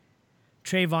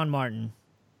Trayvon Martin,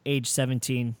 age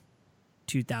 17,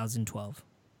 2012.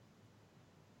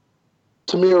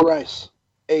 Tamir Rice,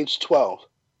 age 12,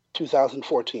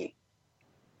 2014.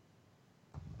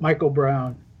 Michael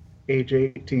Brown, age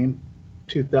 18,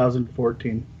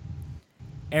 2014.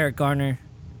 Eric Garner,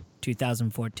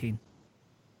 2014.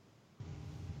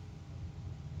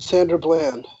 Sandra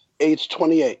Bland, age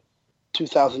 28,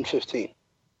 2015.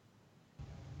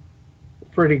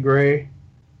 Freddie Gray,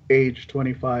 age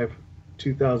 25,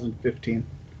 2015.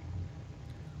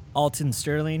 Alton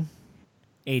Sterling,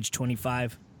 age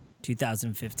 25,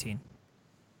 2015.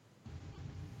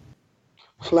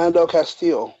 Philando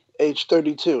Castile, age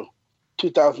 32,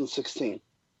 2016.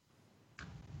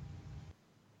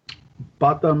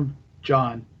 Botham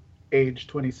John, age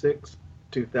 26,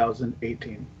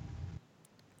 2018.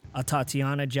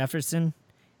 Tatiana Jefferson,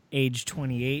 age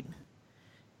 28,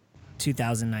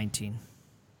 2019.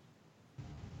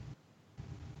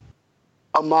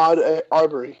 Ahmaud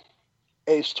Arbery,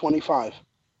 age 25,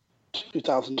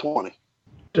 2020.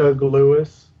 Doug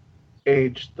Lewis,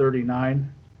 age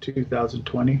 39,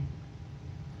 2020.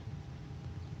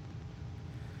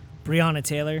 Breonna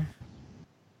Taylor,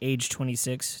 age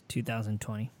 26,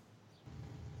 2020.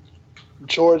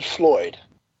 George Floyd,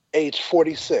 age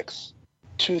 46,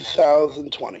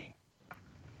 2020.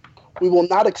 We will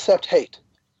not accept hate.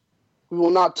 We will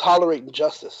not tolerate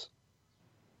injustice.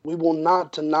 We will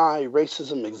not deny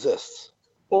racism exists.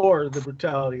 Or the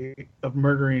brutality of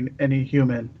murdering any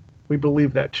human. We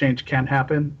believe that change can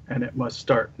happen, and it must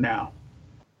start now.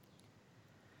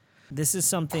 This is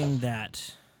something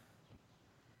that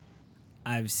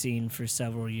I've seen for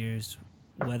several years,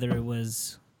 whether it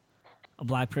was a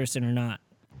black person or not,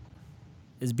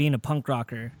 is being a punk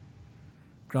rocker,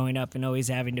 growing up and always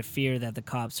having to fear that the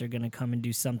cops are going to come and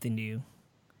do something to you.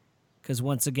 Because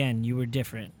once again, you were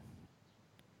different.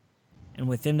 And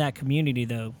within that community,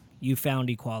 though, you found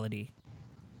equality.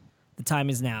 The time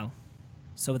is now.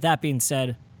 So with that being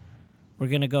said, we're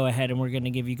going to go ahead and we're going to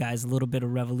give you guys a little bit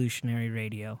of revolutionary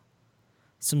radio.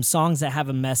 Some songs that have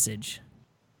a message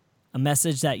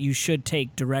that you should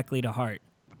take directly to heart.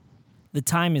 The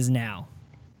time is now.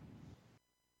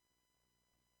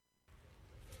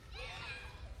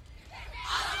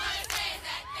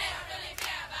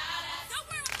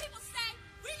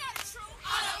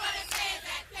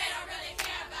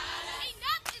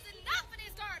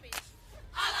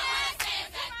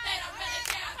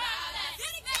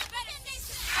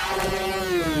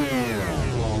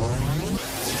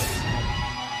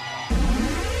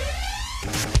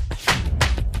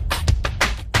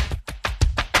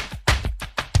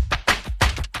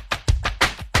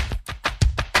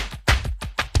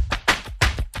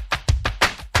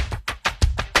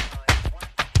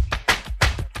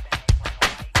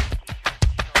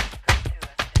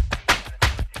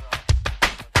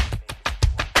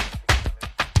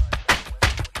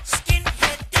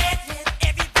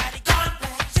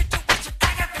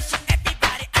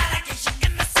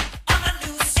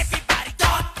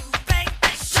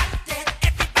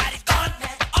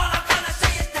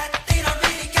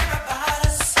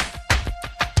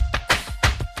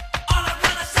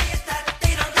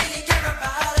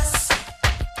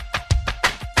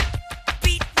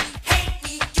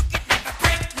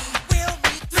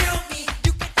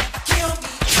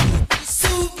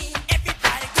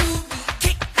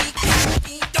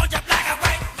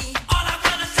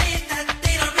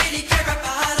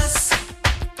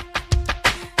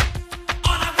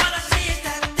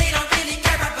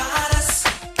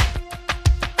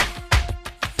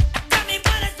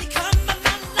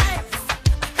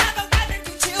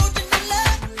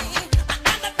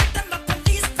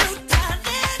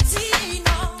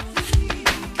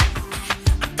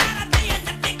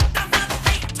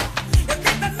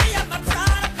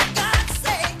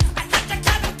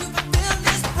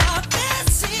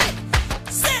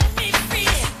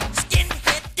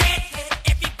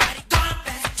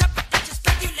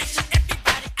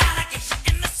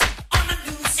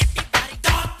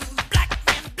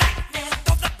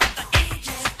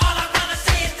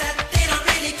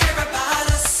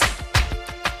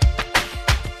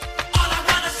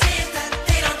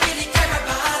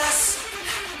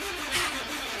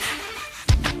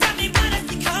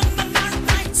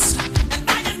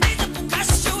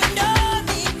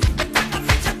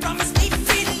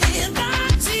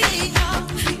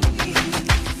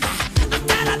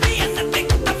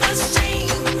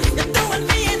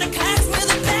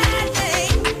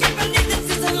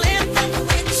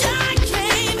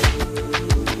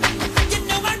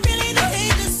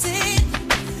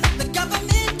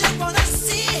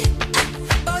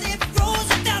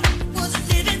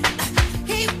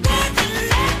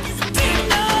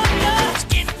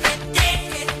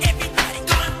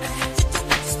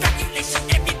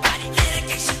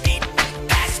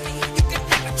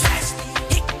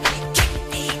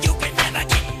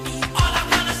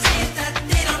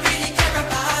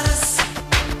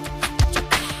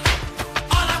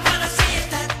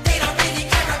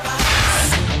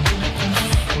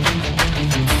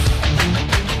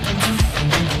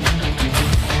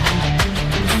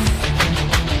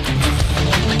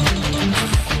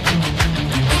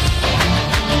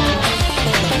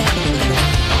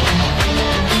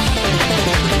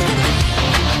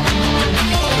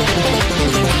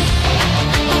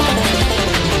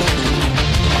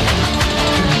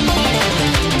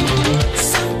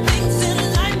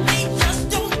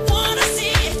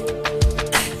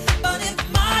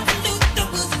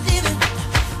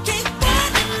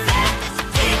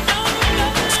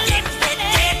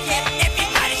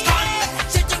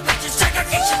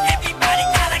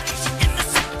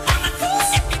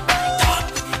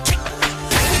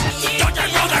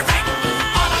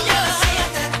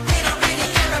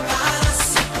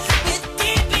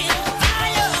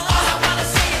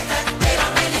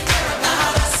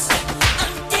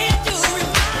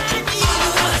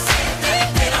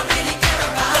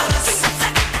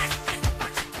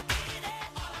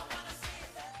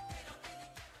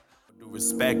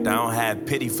 have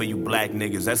pity for you black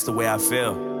niggas, that's the way I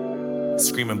feel.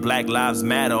 Screaming Black Lives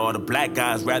Matter, all the black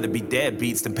guys rather be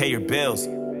deadbeats than pay your bills.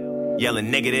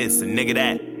 Yelling nigga this and nigga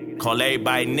that. Call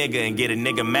everybody nigga and get a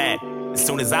nigga mad. As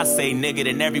soon as I say nigga,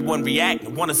 then everyone react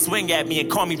and wanna swing at me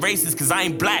and call me racist cause I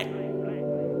ain't black.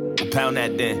 Well, pound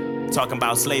that then. Talking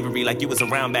about slavery like you was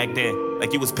around back then.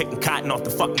 Like you was picking cotton off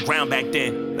the fucking ground back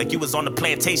then. Like you was on the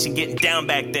plantation getting down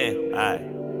back then. Alright,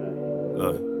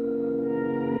 look.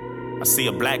 I see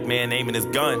a black man aiming his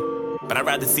gun, but I'd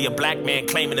rather see a black man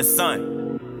claiming his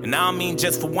son. And I don't mean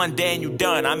just for one day and you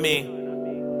done. I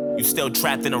mean, you still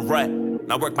trapped in a rut.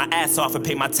 And I work my ass off and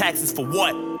pay my taxes for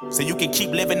what? So you can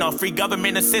keep living on free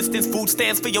government assistance, food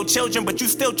stamps for your children, but you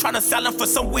still tryna sell them for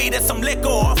some weed and some liquor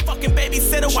or a fucking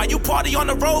babysitter while you party on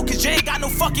the road cause you ain't got no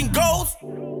fucking goals?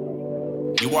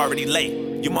 You already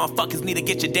late. You motherfuckers need to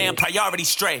get your damn priorities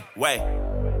straight. Wait,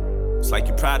 it's like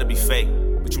you're proud to be fake,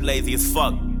 but you lazy as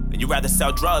fuck. And you rather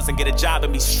sell drugs and get a job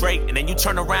and be straight, and then you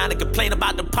turn around and complain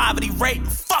about the poverty rate.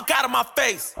 Fuck out of my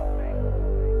face.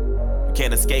 You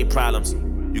can't escape problems.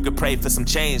 You can pray for some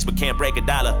change, but can't break a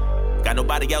dollar. Got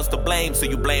nobody else to blame, so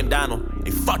you blame Donald.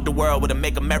 They fucked the world with a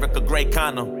Make America Great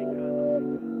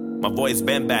condom. My voice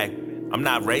been back. I'm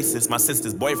not racist. My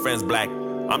sister's boyfriend's black.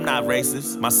 I'm not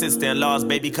racist. My sister-in-law's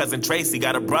baby cousin Tracy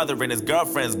got a brother and his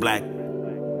girlfriend's black.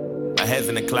 My head's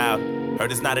in the cloud. Heard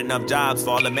there's not enough jobs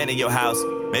for all the men in your house.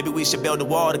 Maybe we should build a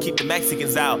wall to keep the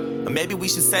Mexicans out. Or maybe we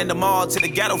should send them all to the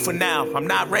ghetto for now. I'm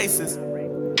not racist.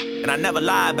 And I never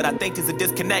lied, but I think there's a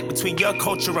disconnect between your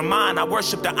culture and mine. I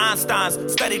worship the Einsteins,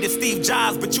 study the Steve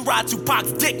Jobs, but you ride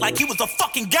Tupac's dick like he was a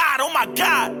fucking god, oh my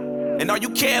god. And all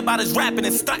you care about is rapping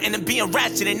and stunting and being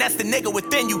ratchet, and that's the nigga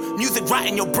within you. Music rot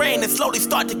in your brain and slowly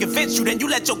start to convince you. Then you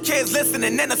let your kids listen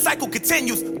and then the cycle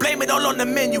continues. Blame it all on the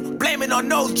menu, blame it on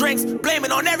those drinks, blame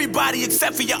it on everybody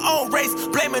except for your own race.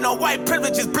 Blame it on white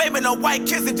privileges, blame it on white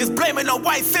kids, and just blame it on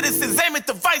white citizens. Aim at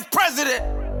the vice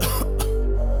president.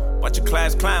 Bunch of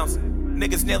class clowns.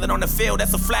 Niggas kneeling on the field,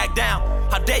 that's a flag down.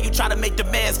 How dare you try to make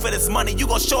demands for this money? You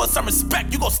gon' show us some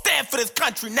respect, you gon' stand for this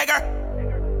country, nigga.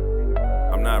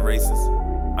 I'm not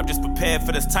racist. I'm just prepared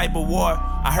for this type of war.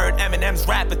 I heard Eminem's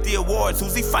rap at the awards.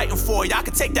 Who's he fighting for? Y'all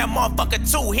can take that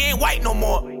motherfucker too, he ain't white no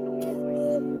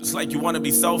more. It's like you wanna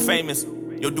be so famous.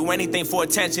 You'll do anything for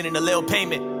attention and a little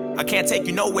payment. I can't take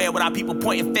you nowhere without people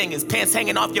pointing fingers. Pants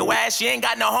hanging off your ass, you ain't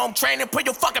got no home training. Put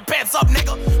your fucking pants up,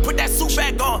 nigga. Put that suit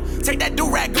back on, take that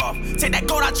do-rag off. Take that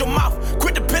coat out your mouth,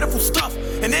 quit the pitiful stuff.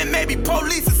 And then maybe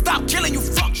police and stop killing you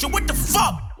fucks. Yo, what the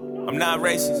fuck? I'm not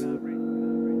racist.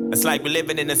 It's like we're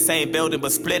living in the same building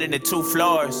but split into 2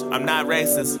 floors. I'm not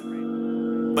racist.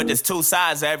 But there's 2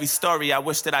 sides to every story. I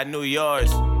wish that I knew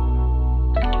yours.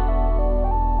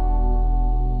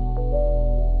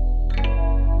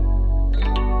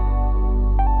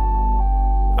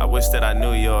 I wish that I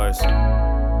knew yours. I'm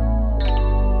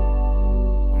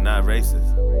not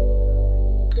racist.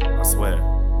 I swear.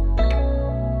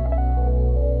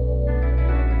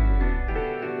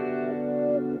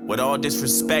 With all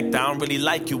disrespect, I don't really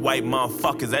like you white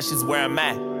motherfuckers. That's just where I'm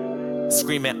at.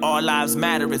 Screaming all lives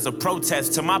matter is a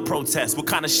protest to my protest. What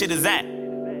kind of shit is that?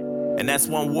 And that's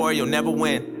one war you'll never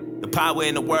win. The power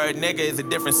in the word nigga is a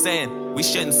different sin. We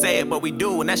shouldn't say it, but we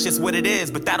do, and that's just what it is.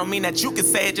 But that don't mean that you can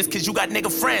say it just cause you got nigga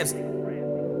friends.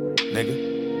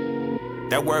 Nigga.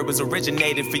 That word was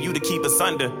originated for you to keep us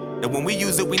under. And when we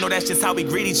use it, we know that's just how we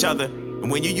greet each other. And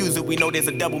when you use it, we know there's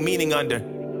a double meaning under.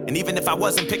 And even if I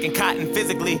wasn't picking cotton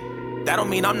physically, that don't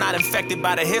mean I'm not infected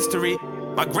by the history.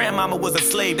 My grandmama was a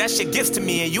slave, that shit gets to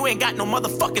me, and you ain't got no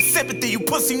motherfucking sympathy, you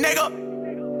pussy nigga.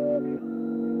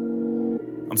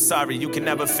 I'm sorry, you can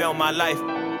never feel my life.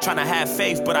 Tryna have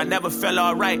faith, but I never feel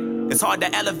alright. It's hard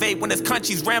to elevate when this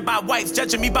country's ran by whites,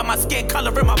 judging me by my skin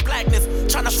color and my blackness.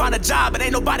 Tryna find a job, and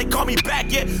ain't nobody call me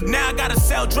back yet. Now I gotta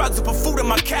sell drugs and put food in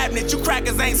my cabinet. You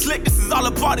crackers ain't slick, this is all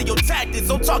a part of your tactics.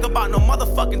 Don't talk about no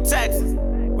motherfucking taxes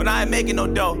when I ain't making no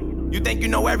dough. You think you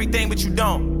know everything, but you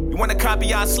don't. You wanna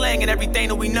copy our slang and everything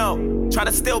that we know. Try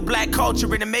to steal black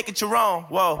culture and make it your own.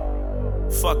 Whoa.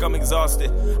 Fuck, I'm exhausted.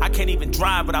 I can't even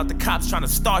drive without the cops trying to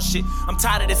start shit. I'm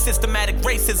tired of this systematic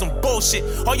racism bullshit.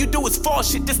 All you do is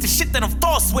false shit, this the shit that I'm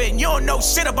false with. And you don't know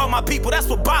shit about my people, that's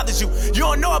what bothers you. You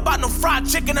don't know about no fried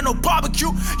chicken or no barbecue.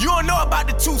 You don't know about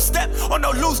the 2-step or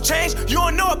no loose change. You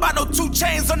don't know about no 2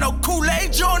 chains or no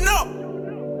Kool-Aid. You don't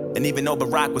know. And even though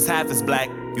Barack was half as black,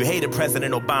 you hated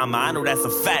President Obama, I know that's a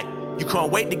fact. You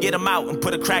couldn't wait to get him out and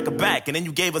put a cracker back. And then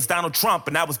you gave us Donald Trump,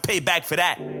 and I was paid back for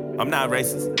that. I'm not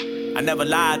racist. I never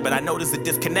lied, but I noticed a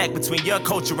disconnect between your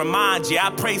culture and mine. Yeah,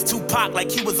 I praised Tupac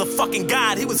like he was a fucking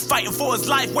god. He was fighting for his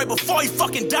life way before he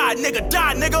fucking died. Nigga,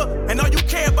 die, nigga. And all you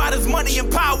care about is money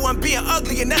and power and being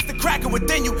ugly, and that's the cracking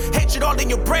within you. Hatred all in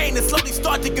your brain and slowly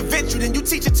start to convince you. Then you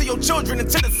teach it to your children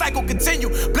until the cycle continue.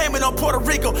 Blame it on Puerto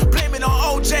Rico, blame it on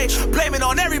OJ, blame it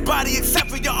on everybody except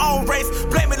for your own race.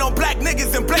 Blame it on black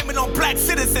niggas and blame it on black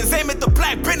citizens. Aim at the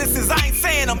black businesses. I ain't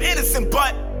saying I'm innocent,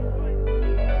 but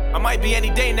I might be any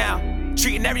day now.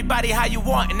 Treating everybody how you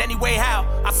want, in any way how.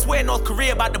 I swear North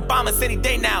Korea about to bomb us any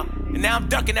day now. And now I'm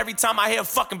ducking every time I hear a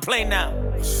fucking plane now.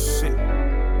 Shit.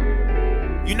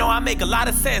 You know I make a lot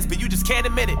of sense, but you just can't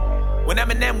admit it. When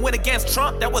Eminem went against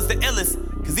Trump, that was the illest.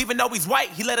 Cause even though he's white,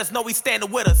 he let us know he's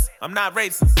standing with us. I'm not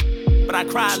racist, but I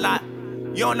cry a lot.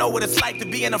 You don't know what it's like to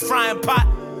be in a frying pot.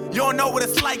 You don't know what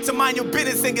it's like to mind your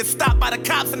business and get stopped by the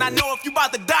cops. And I know if you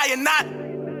about to die or not.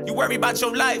 You worry about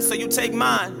your life, so you take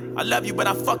mine. I love you, but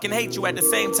I fucking hate you at the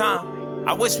same time.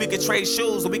 I wish we could trade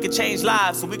shoes, so we could change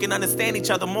lives, so we can understand each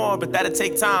other more, but that'll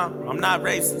take time. I'm not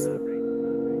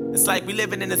racist. It's like we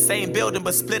living in the same building,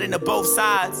 but split into both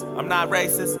sides. I'm not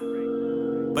racist.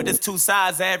 But there's two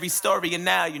sides to every story, and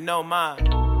now you know mine.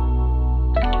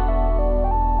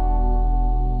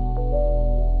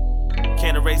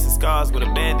 Can't erase the scars with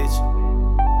a bandage.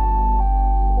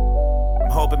 I'm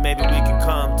hoping maybe we can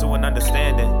come to an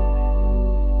understanding.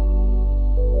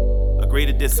 Agree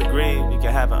to disagree, we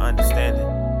can have an understanding.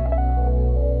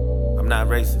 I'm not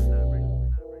racist.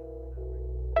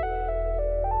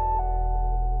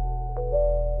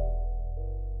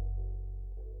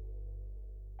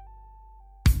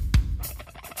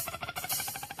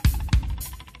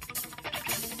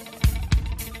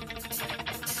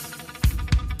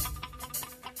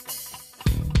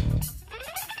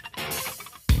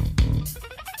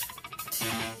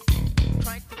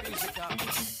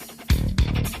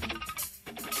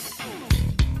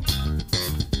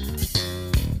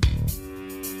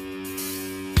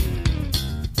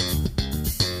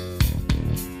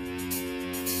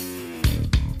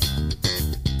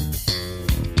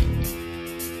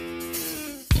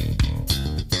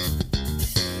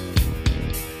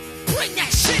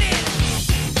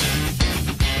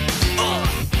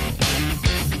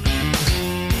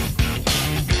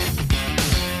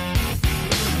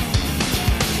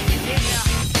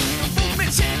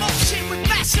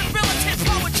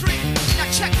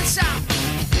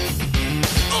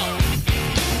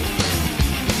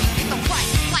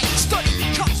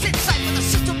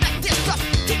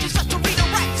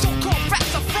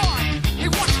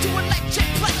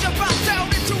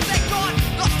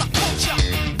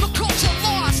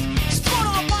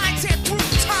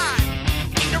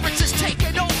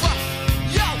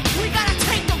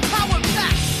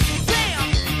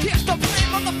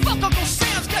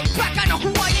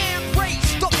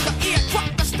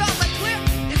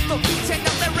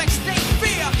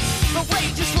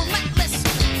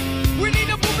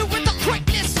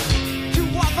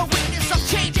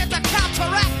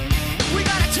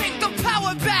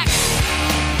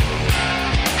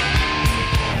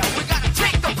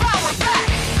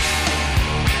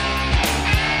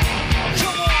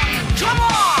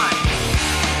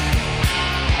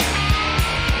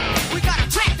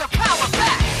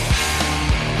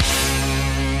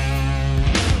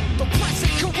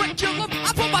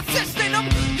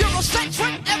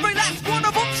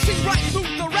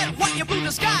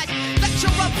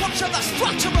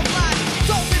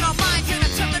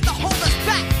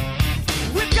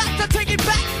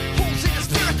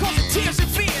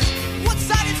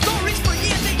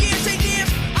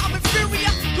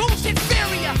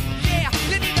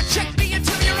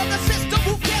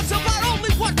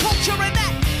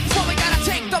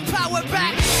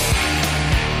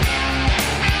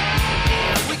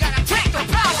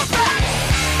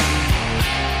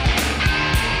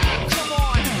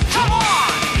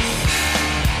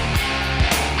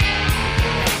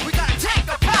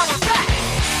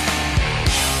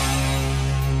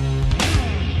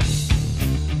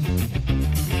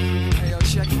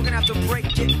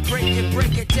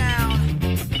 Break it down.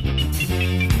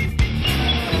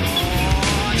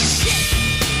 Oh, shit.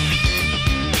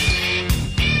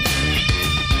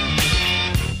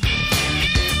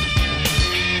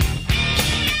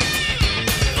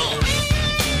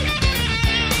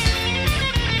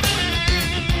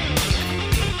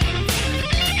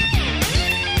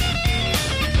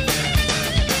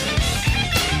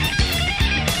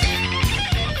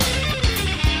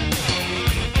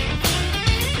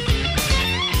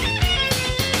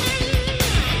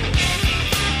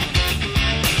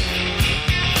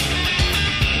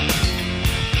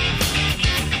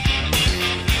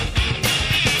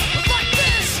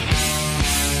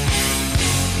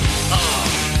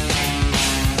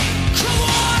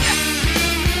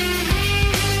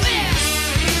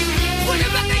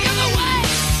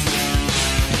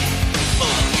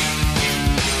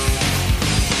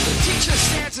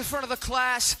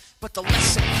 but the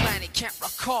lesson plan he can't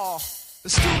recall. The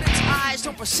student's eyes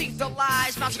don't perceive the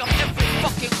lies mounting on every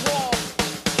fucking wall.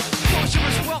 Closure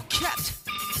is well kept.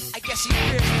 I guess he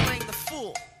fears playing the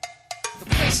fool. The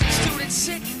place the students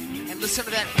sit and listen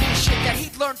to that bullshit that he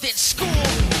learned in school.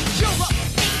 You're up,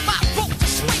 ain't my rope to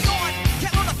swing on.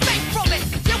 Can't learn a thing from it,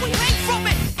 yeah we hang from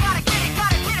it. Gotta get it,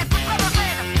 but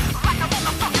relevant. Like a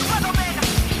motherfucking weatherman.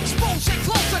 Expose and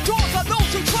close the doors on those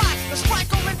who try to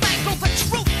strangle and mangle the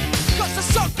truth. Cause the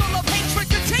circle of hatred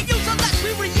continues unless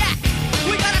we react.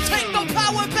 We gotta take the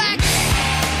power back.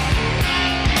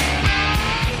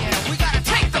 Yeah, we gotta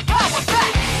take the power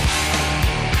back.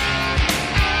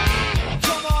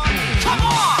 Come on, come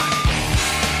on.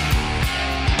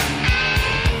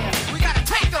 Yeah, we gotta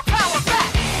take the power back.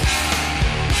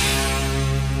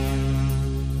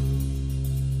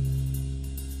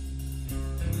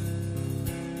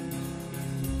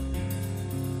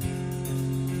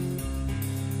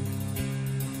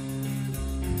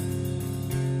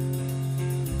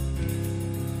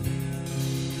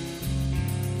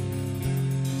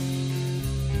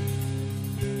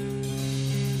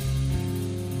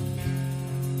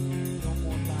 No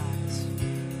more lies.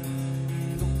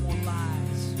 No more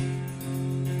lies.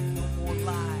 No more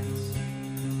lies.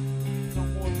 No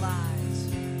more lies.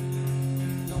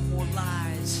 No more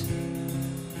lies.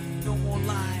 No more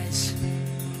lies.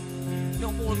 No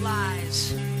more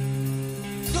lies.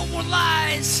 No more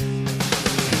lies.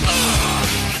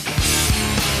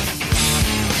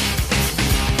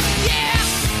 Yeah!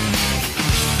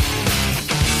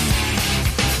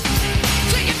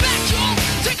 Take it back, y'all.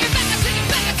 Take it back, I take it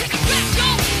back, I take it back,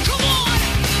 y'all. Come on.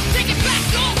 Take it back,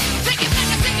 y'all. Take it back,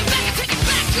 I take it back, I take it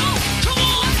back, y'all. Come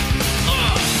on.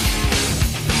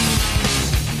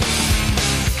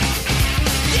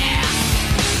 Yeah.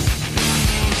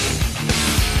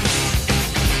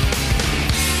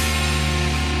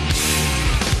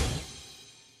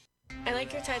 I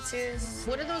like your tattoos.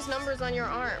 What are those numbers on your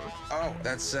arm? Oh,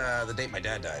 that's the date my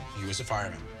dad died. He was a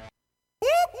fireman.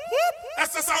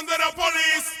 That's the sound of the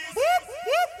police.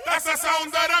 That's the sound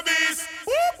of the beast.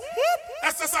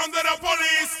 That's the sound of the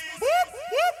police.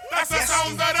 That's the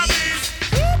sound of the beast.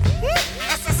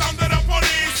 That's the sound of the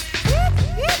police.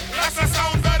 That's the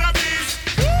sound of the beast.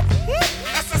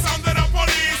 That's the sound of the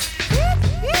police.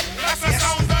 That's the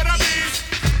sound of the beast.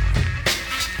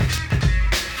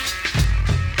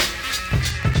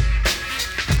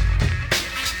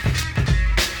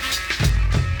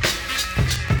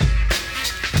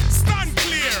 Stand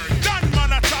clear, done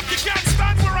man attack. You can't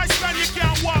stand where I stand, you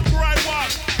can't walk where I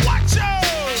walk. Watch out,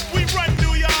 we run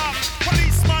New York.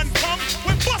 Policeman come,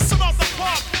 we bust 'em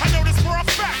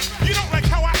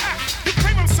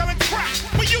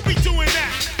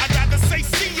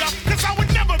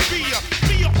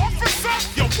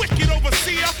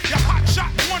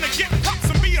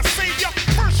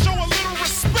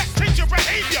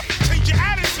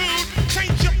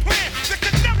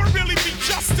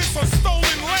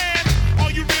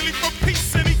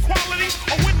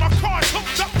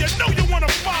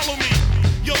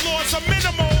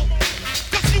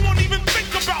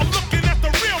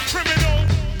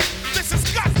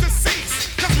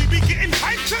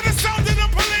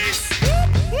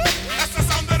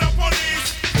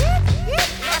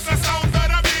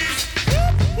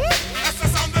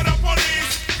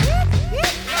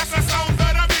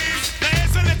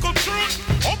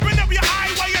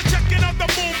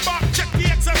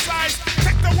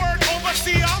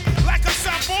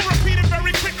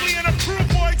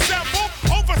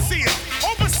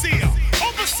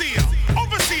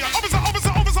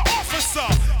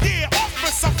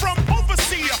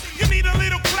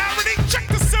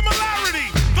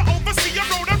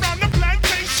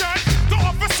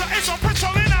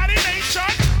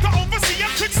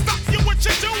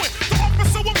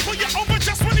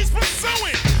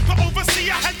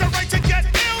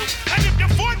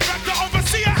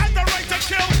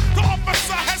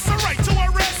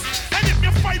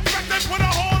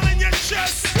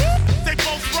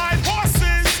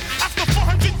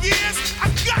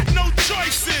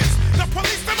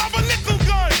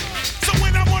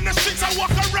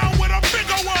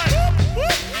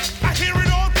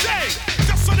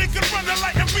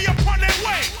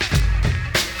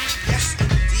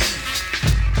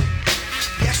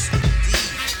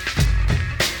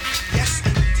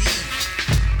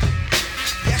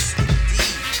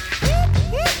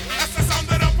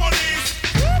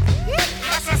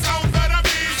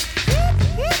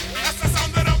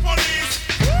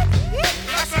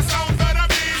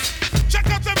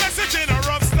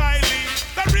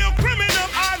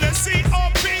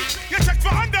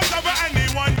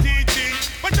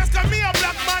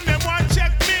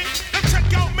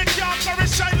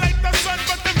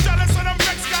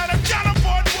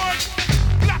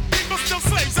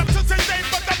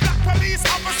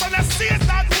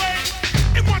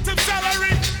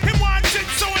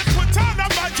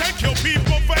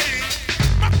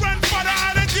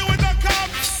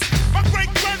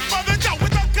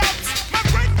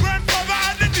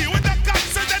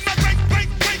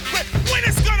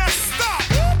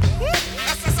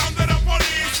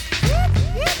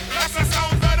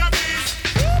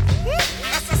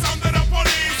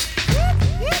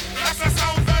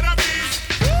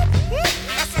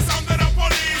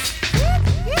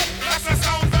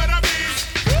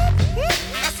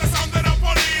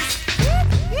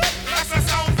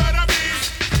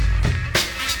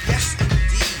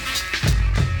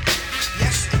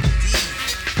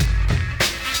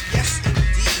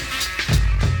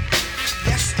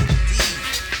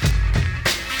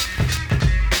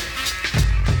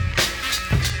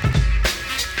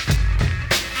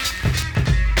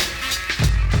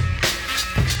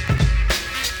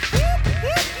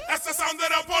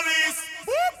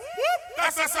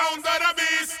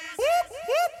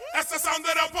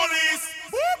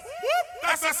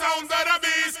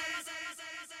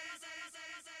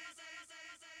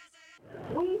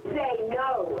We say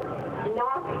no.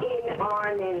 Knock in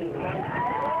our name.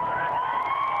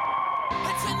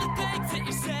 It's in the things that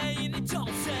you say and you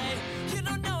don't say. You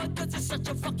don't know it cause it's such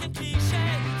a fucking cliche.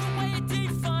 The way you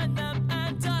define them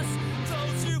and us.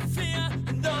 Those you fear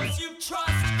and those you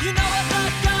trust. You know a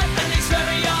black guy and he's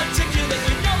very articulate.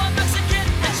 You know a Mexican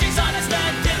and she's honest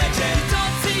and diligent. You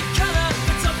don't see color,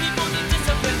 but some people need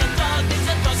discipline. A dog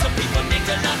needs a dog, some people need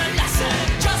to learn a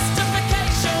lesson.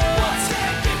 Justification, what's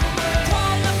that giveaway?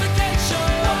 Qualification,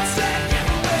 what's that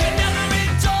giveaway? You never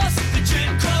endorse the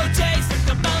Jim Crow days with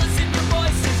the malice in your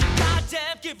voice is a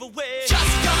goddamn giveaway.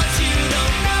 Just cause you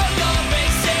don't know your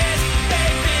racist, they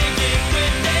begin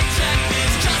with their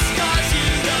checklist. Just cause you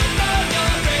don't know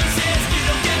your racist, you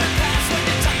don't get a pass when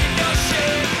you're talking your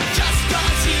shit. Just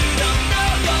cause you don't know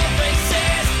your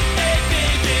racist, they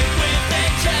begin with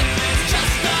their checklist.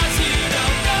 Just cause you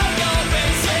don't know your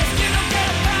racist, you don't get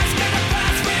a pass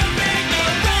for your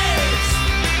ignorance.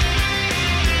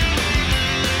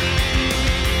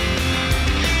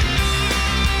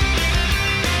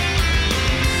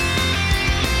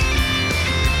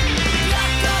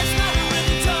 Black lives matter when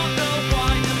you don't know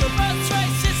why. Never votes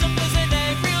racism isn't a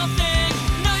real thing.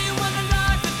 Know you weren't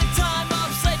alive at the time of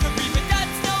slavery, but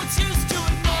that's no excuse to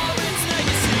ignore its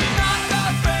legacy. Not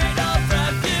afraid of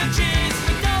refugees,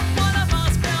 we don't want a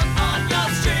mosque built on your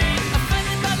street.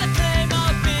 Offended by the claim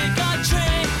of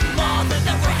bigotry, more than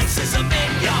the racism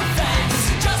in your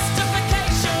face.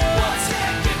 Justification, what's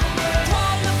that giveaway?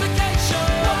 Qualification,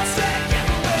 what's that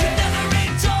giveaway? You never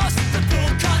endorse the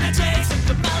bull kind of days with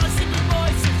the malice in your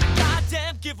voice.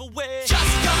 Goddamn giveaway.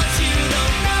 Just cause you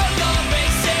don't know your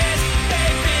racist, they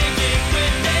begin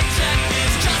with their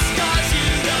checklist. Just cause you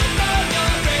don't know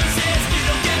your racist, you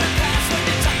don't get a pass when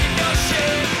you're talking your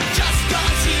shit. Just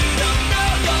cause you don't know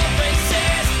your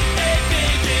racist, they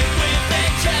begin with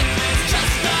their checklist.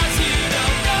 Just cause you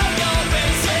don't know your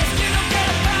racist, you don't get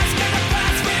a pass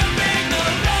for your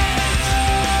ignorance.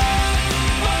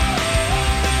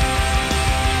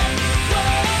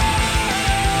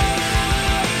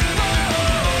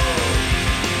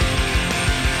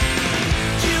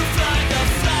 You fly the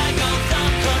flag of the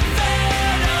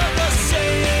Confederacy.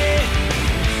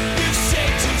 You say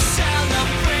to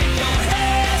celebrate your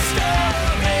history.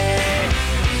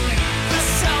 The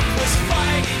South was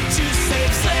fighting to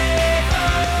save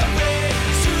slavery,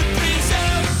 to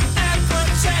preserve and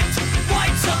protect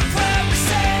white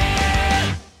supremacy.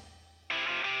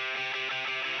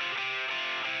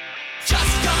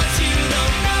 Just cause you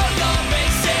don't know your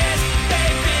racist, they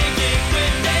begin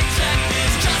with their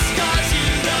checklist. Just cause you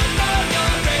don't know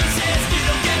your racist, you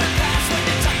don't get a pass when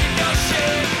you're talking your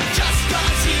shit. Just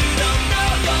cause you don't know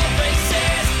your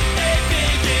racist, they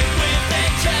begin with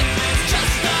their checklist.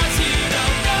 Just cause you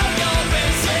don't know your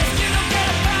racist, you don't get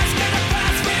a pass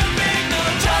for your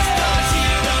ignorance. Just cause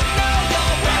you don't know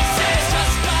your racist,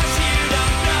 just cause you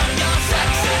don't know your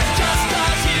sexist, just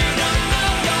cause you don't know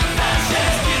your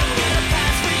fascist, you don't get a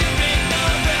pass for your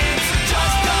ignorance.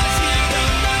 Just cause you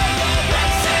don't know your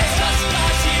racist, just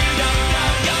cause you don't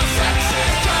know your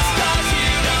sexist, just cause you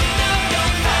don't know your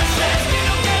fascist, you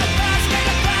don't get a pass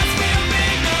for your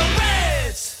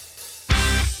ignorance.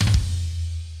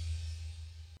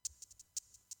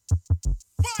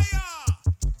 Fire!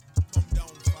 Come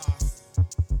down fast.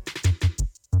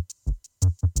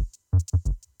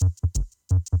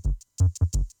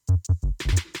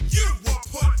 You were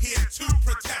put here to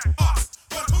protect us,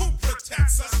 but who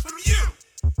protects us from you?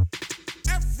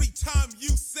 Every time you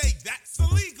say that's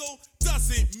illegal,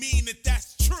 doesn't mean that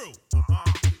that's true.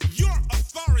 Your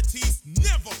authorities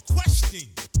never question.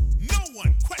 No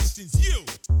one questions you.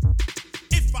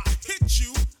 If I hit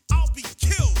you, I'll be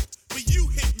killed. But you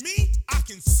hit me, I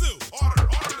can sue.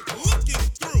 Looking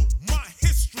through my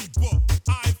history book,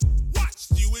 I've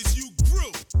watched you as you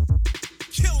grew.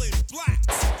 Killing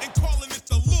blacks and calling it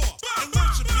the law. And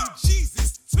worshiping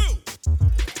Jesus too.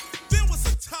 There was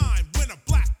a time when a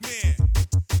black man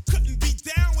couldn't be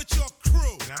down with your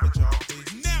crew.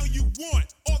 Now you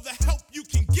want all the help you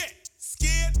can get.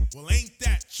 Scared? Well, ain't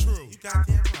that true? You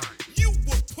goddamn right. You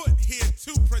were put here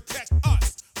to protect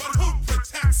us, but who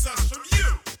protects us from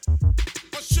you?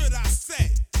 Or should I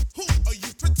say, who are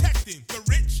you protecting? The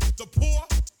rich? The poor?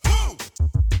 Who?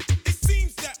 It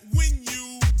seems that when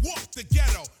you walk the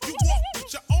ghetto, you walk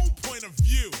with your own point of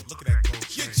view. Look at that gold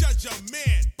chain. You judge a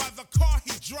man by the car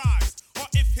he drives, or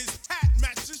if his hat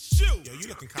matches shoe. Yo, you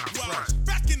looking kind of fresh.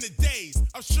 Back in the days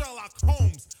of Sherlock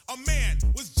Holmes, a man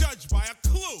was judged by a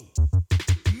clue.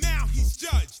 Now he's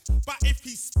judged by if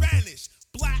he's Spanish,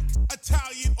 black,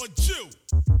 Italian, or Jew.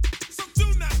 So do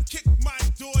not kick my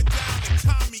door down and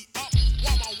tie me up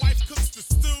while my wife cooks the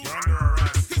stew. You're under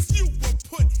arrest. 'Cause you were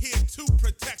put here to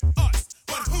protect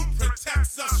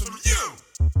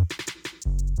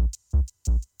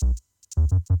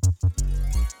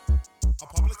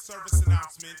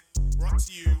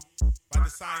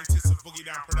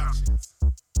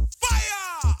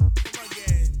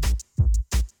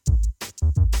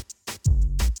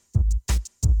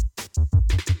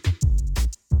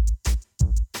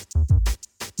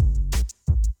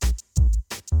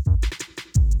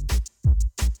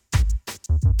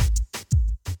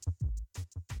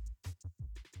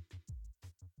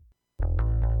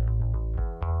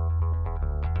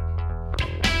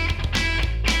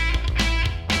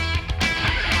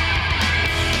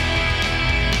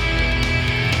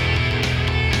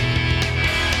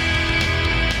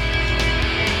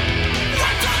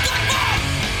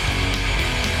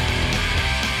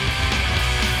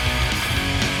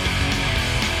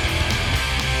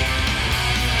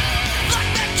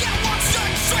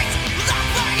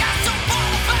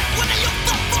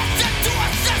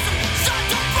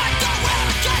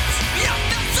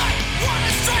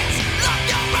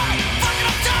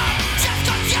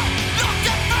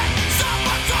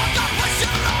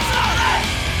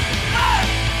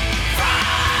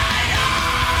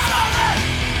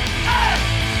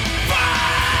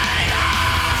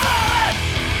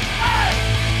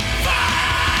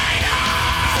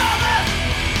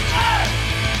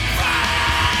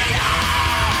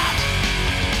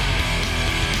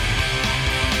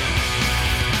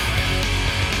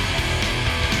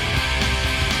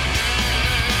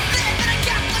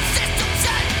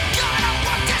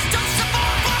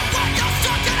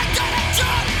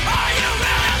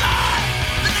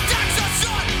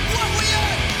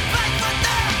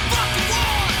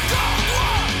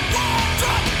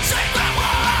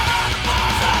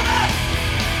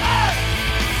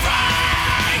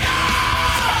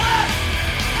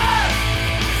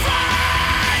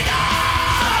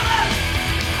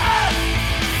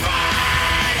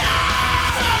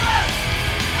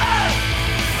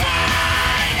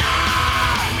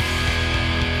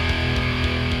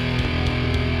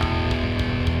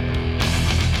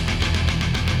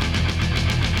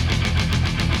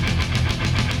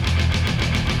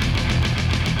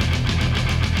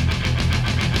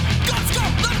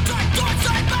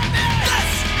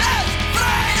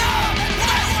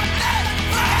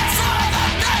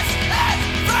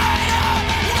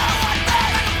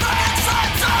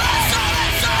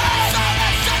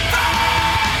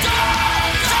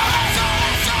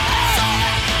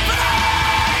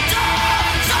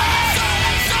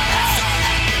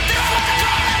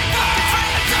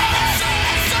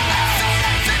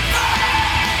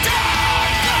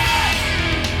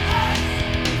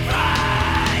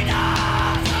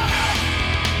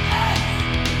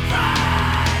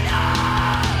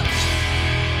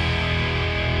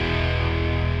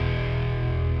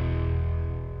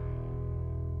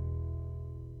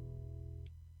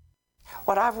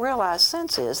What I've realized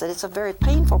since is that it's a very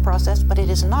painful process, but it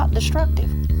is not destructive.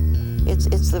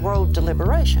 It's the road to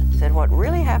liberation. That what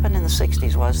really happened in the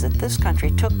 60s was that this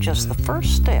country took just the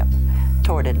first step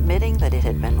toward admitting that it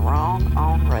had been wrong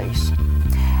on race.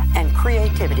 And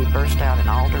creativity burst out in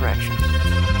all directions.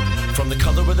 From the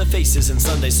color of the faces in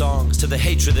Sunday songs to the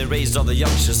hatred they raised all the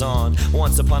youngsters on.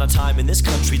 Once upon a time in this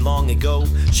country long ago,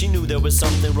 she knew there was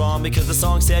something wrong because the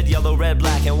song said yellow, red,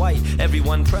 black, and white.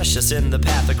 Everyone precious in the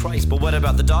path of Christ. But what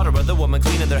about the daughter of the woman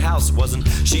cleaning their house? Wasn't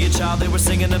she a child they were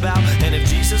singing about? And if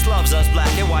Jesus loves us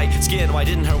black and white skin, why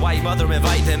didn't her white mother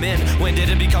invite them in? When did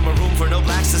it become a room for no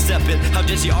blacks to step in? How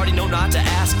did she already know not to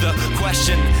ask the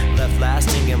question? Left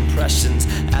lasting impressions,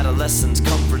 adolescence,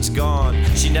 comfort's gone.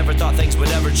 She never thought things would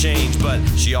ever change, but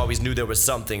she always knew there was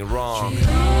something wrong. She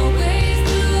always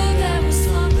knew there was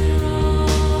something wrong.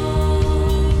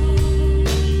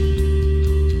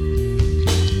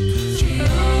 She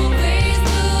always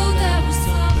knew there was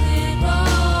something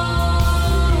wrong.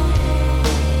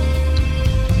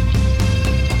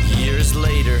 Years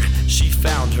later, she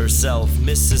found herself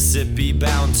Mississippi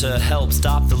bound to help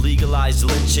stop the legalized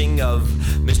lynching of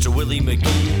Mr. Willie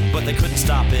McGee, but they couldn't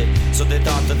stop it. So they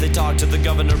thought that they'd talk to the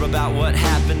governor about what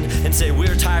happened and say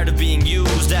we're tired of being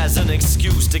used as an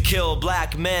excuse to kill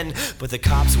black men. But the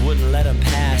cops wouldn't let them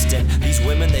pass, and these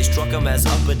women, they struck them as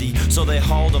uppity. So they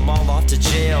hauled them all off to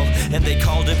jail, and they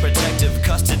called it protective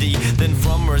custody. Then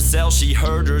from her cell she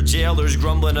heard her jailers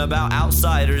grumbling about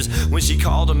outsiders. When she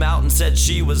called them out and said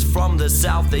she was from the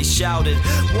South, they shouted,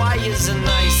 "Why is a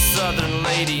nice Southern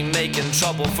lady making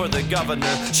trouble for the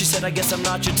governor?" She said, "I guess I'm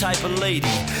not your type of lady,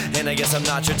 and I guess I'm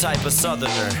not your type of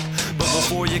Southerner. But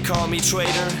before you call me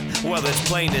traitor, well, it's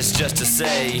plainest just to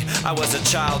say I was a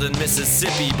child in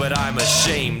Mississippi, but I'm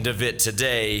ashamed of it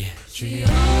today." She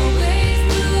always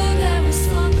knew there was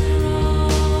something wrong.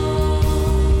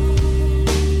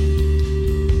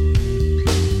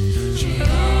 She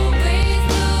always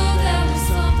knew there was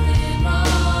something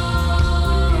wrong.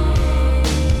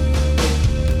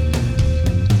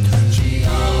 She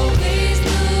always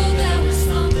knew there was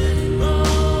something wrong.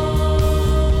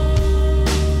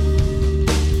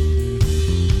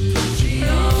 She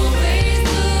always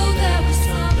knew there was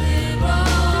something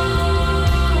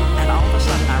wrong. And all of a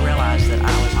sudden I realized that I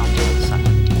was on the inside.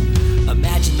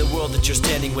 Imagine the world that you're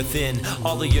standing within,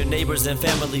 all of your neighbors and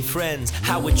family friends.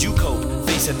 How would you cope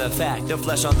facing the fact the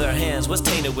flesh on their hands was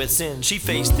tainted with sin? She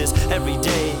faced this every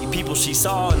day. People she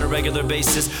saw on a regular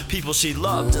basis, people she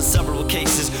loved in several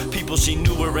cases, people she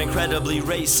knew were incredibly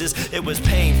racist. It was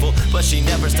painful, but she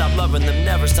never stopped loving them,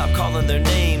 never stopped calling their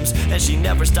names. And she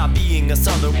never stopped being a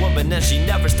Southern woman, and she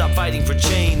never stopped fighting for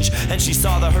change. And she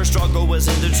saw that her struggle was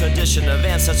in the tradition of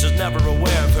ancestors never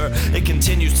aware of her. It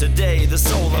continues today, the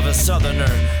soul of a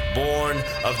Southerner, born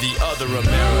of the other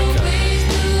America. Always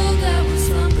knew there was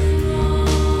something wrong.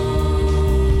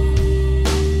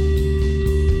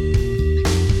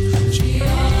 She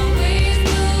always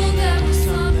knew there was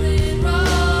something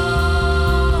wrong.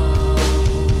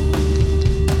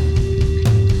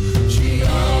 She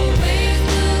always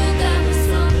knew there was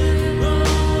something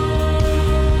wrong.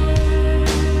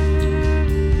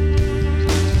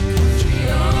 She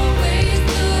always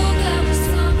knew there was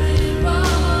something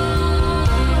wrong.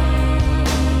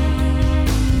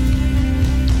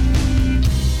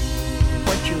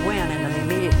 What you win in the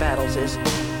immediate battles is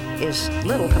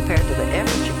little compared to the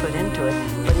effort you put into it.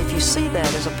 But if you see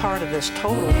that as a part of this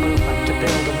total movement to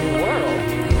build a new world,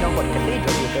 you know what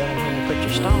cathedral you're building when you put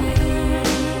your stone in.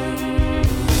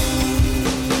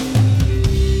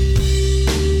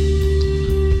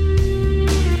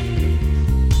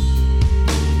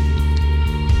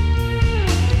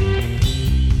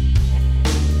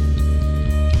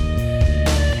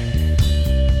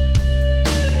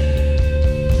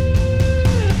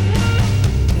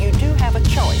 You do have a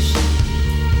choice.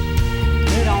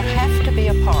 You don't have to be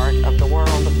a part of the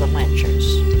world of the lynchers.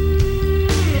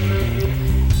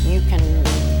 You can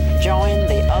join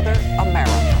the other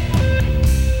America.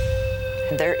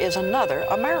 There is another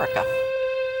America.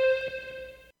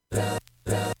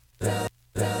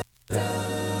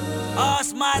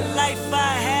 All's my life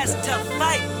I has to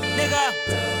fight, nigga.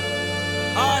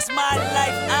 All's my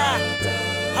life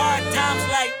hard times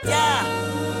like yeah,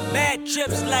 bad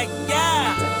trips like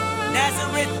yeah.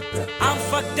 Nazareth, I'm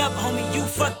fucked up, homie, you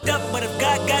fucked up, but if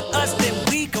God got us, then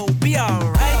we gon' be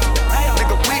alright.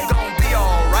 Nigga, we gon' be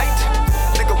alright.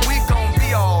 Nigga, we gon'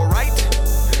 be alright.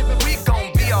 We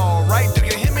gon' be alright. Do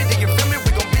you hear me? Do you feel me?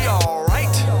 We gon' be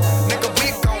alright. Nigga, we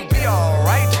gon' be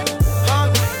alright. Huh?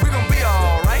 We gon' be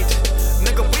alright.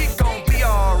 Nigga, we gon' be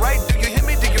alright. Do you hear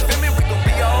me? Do you feel me? We gon'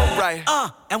 be alright.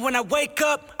 And when I wake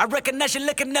up, I recognize you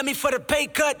looking at me for the pay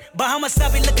cut. Bahamas, I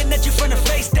be looking at you from the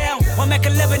face down. One Mac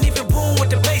 11, even boom with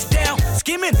the bass down.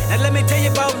 Scheming, now let me tell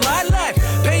you about my life.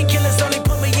 Painkillers only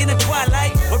put me in the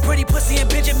twilight. With pretty pussy and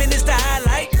Benjamin is the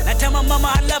highlight. I tell my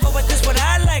mama I love her, but this what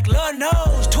I like, Lord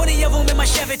knows. 20 of them in my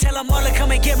Chevy, tell them all to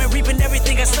come and get me. Reaping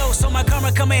everything I sow, so my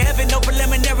karma come in heaven. No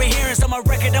preliminary hearings on my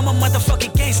record. I'm a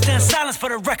motherfucking gangster and silence for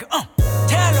the record.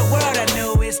 Tell the world I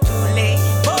know it's too late.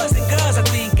 Boys and girls, I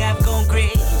think I've gone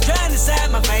crazy. Trying to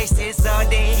side my face this all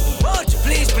day. Won't you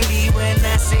please believe when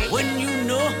I say, when you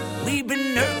know we've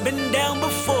been hurt, been down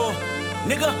before.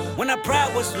 Nigga, when our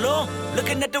pride was low,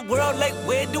 looking at the world like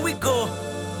where do we go?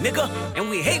 Nigga, and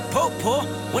we hate po-po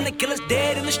when the killer's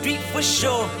dead in the street for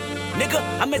sure. Nigga,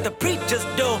 I'm at the preacher's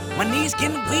door. My knees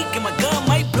getting weak and my gun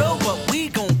might blow, but we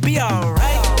gon' be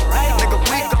alright. Nigga,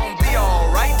 we gon' be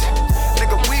alright.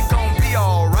 Nigga, we gon' be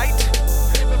alright.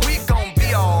 We gon'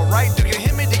 be alright. Do you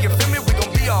hear me? Do you feel me? We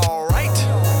gon' be alright.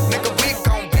 Nigga, we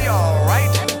gon' be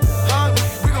alright. Huh?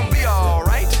 We gon' be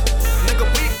alright. Nigga,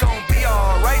 we gon' be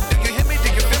alright. Do you hear me? Do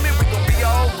you feel me? We gon' be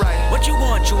alright. What you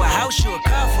want? You a house, you a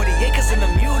car, 40 acres and a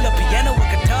mule, a piano, a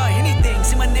guitar, anything.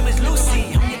 See, my name is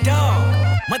Lucy, I'm your dog.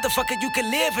 Motherfucker, you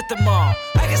can live at the mall.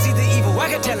 I can see the evil, I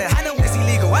can tell it. I know it's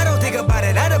illegal. I don't think about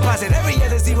it. I deposit every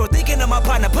other zero. Thinking of my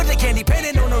partner, put the candy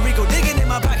painting on a Rico. Digging in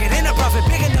my pocket, in a profit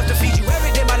big enough to feed you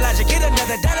every day. My logic, get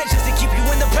another dollar just to keep you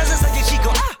in the presence of your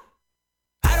Chico.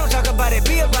 I don't talk about it,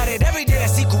 be about it. Every day I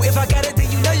sequel. If I got it, then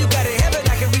you know you got it. Heaven,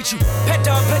 I can reach you. Pet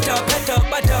dog, my dog,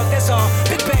 that's all.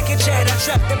 Big back and chat, I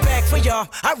trap the back for y'all.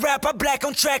 I rap, I black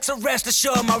on tracks, so rest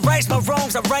assured. My rights, my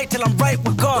wrongs, I right till I'm right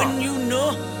with God. When you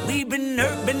know we been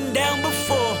hurt, been down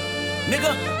before.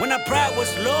 Nigga, when our pride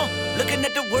was low, looking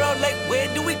at the world like where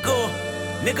do we go?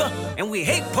 Nigga, and we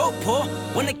hate po-po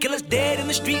when the killer's dead in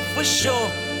the street for sure.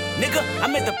 Nigga,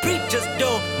 I'm at the preacher's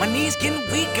door. My knees getting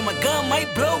weak and my gun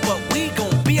might blow, but we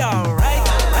gon' be alright.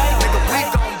 Nigga, we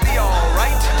gon' be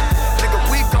alright. Nigga,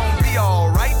 we gon' be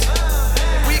alright.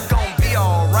 We gon' be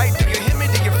alright. Do you hear me?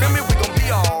 Do you feel me? We gon'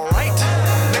 be alright.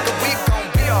 Nigga, we gon'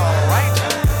 be alright.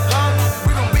 Huh?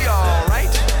 We gon' be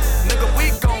alright. Nigga,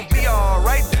 we gon' be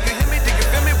alright. Do you hear me? Do you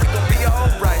feel me? We gon' be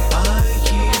alright. I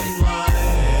keep my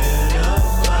head up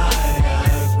high,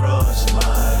 I cross my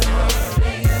heart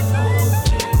and hope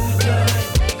to die.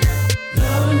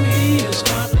 Loving me is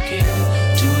complicated,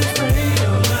 too afraid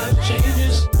of life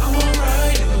changes. I'm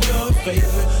alright in your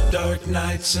favor, dark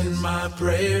nights and my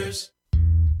prayers.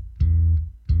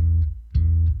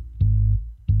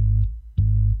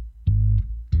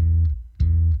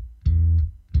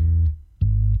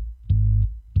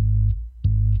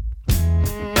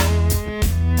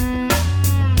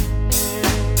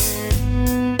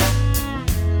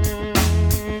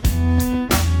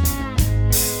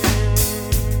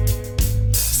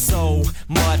 So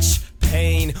much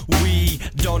pain, we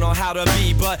don't know how to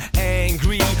be but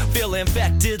angry. Feel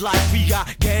infected like we got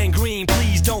gangrene.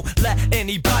 Please don't let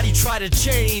anybody try to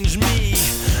change me.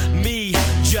 Me,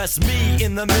 just me,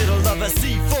 in the middle of a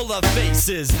sea full of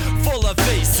faces, full of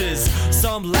faces.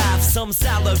 Some laugh, some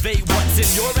salivate. What's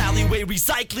in your alleyway?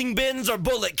 Recycling bins or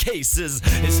bullet cases?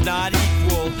 It's not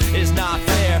equal, it's not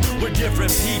fair. We're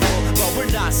different people, but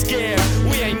we're not scared.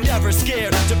 We ain't never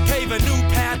scared to pave a new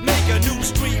path, make a new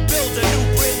street, build a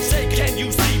new bridge. Say, can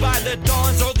you see by the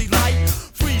dawn's early light?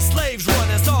 Free slaves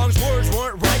running songs, words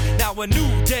weren't right. Now a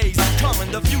new day's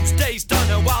coming, the few stay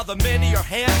stunning while the many are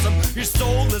handsome. Your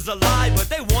soul is alive, but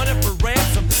they want it for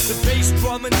ransom. The bass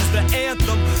drumming is the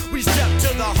anthem. We step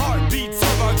to the heartbeats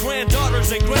of our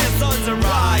granddaughters and grandsons and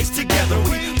rise together.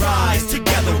 We rise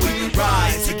together. We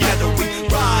rise together. We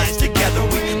rise together.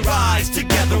 We rise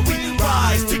together. We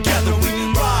rise together.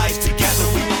 We rise together.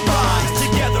 We rise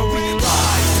together. We rise together. We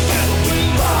rise together. We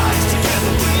rise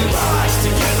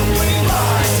together. We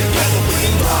rise together. We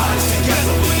rise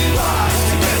together. We rise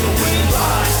together. We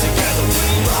rise together. We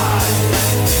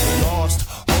rise. Lost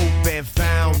hope and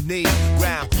found need,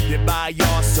 grounded by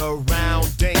your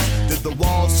surroundings. Did the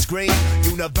walls scream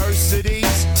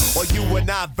universities, or you and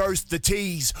I verse the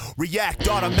T's? React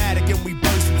automatic and we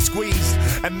burst and squeeze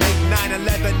and make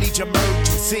 9/11 each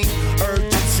emergency.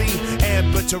 Urgency,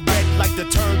 amber to red like the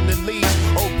turning leaves.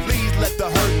 Oh please let the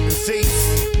hurt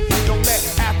cease. Don't let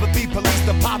apathy police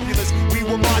the populace. We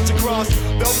will march across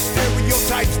those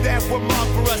stereotypes that were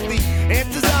marked for us. The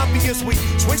answer's obvious. We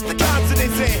switch the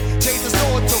consonants and change the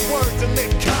sword to words and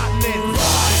lift continents.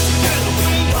 Rise together,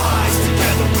 we rise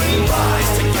together, we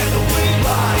rise together, we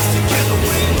rise together,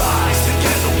 we rise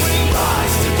together, we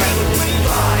rise together, we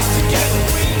rise together,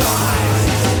 we rise.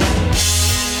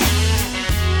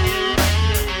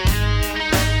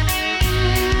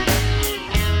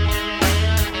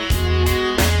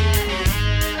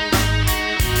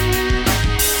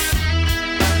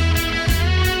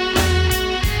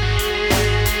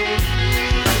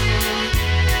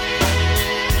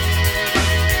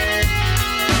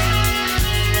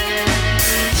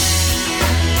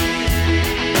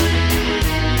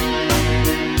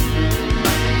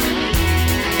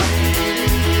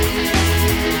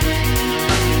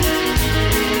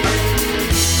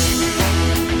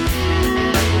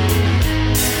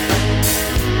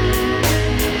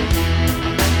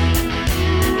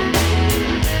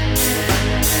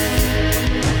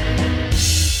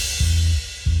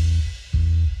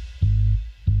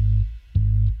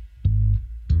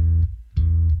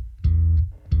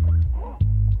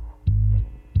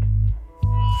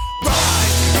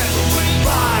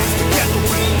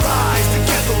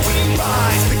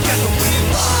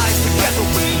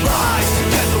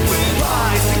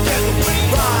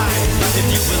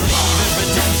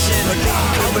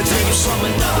 Calling to you from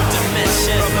another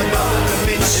dimension.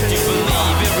 If you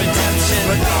believe in redemption,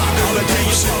 calling to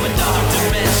you from another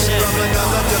dimension.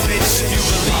 If you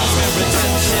believe in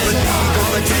redemption,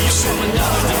 calling to you from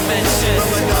another dimension.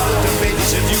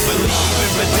 If you believe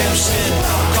in redemption,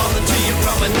 calling to you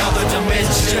from another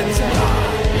dimension.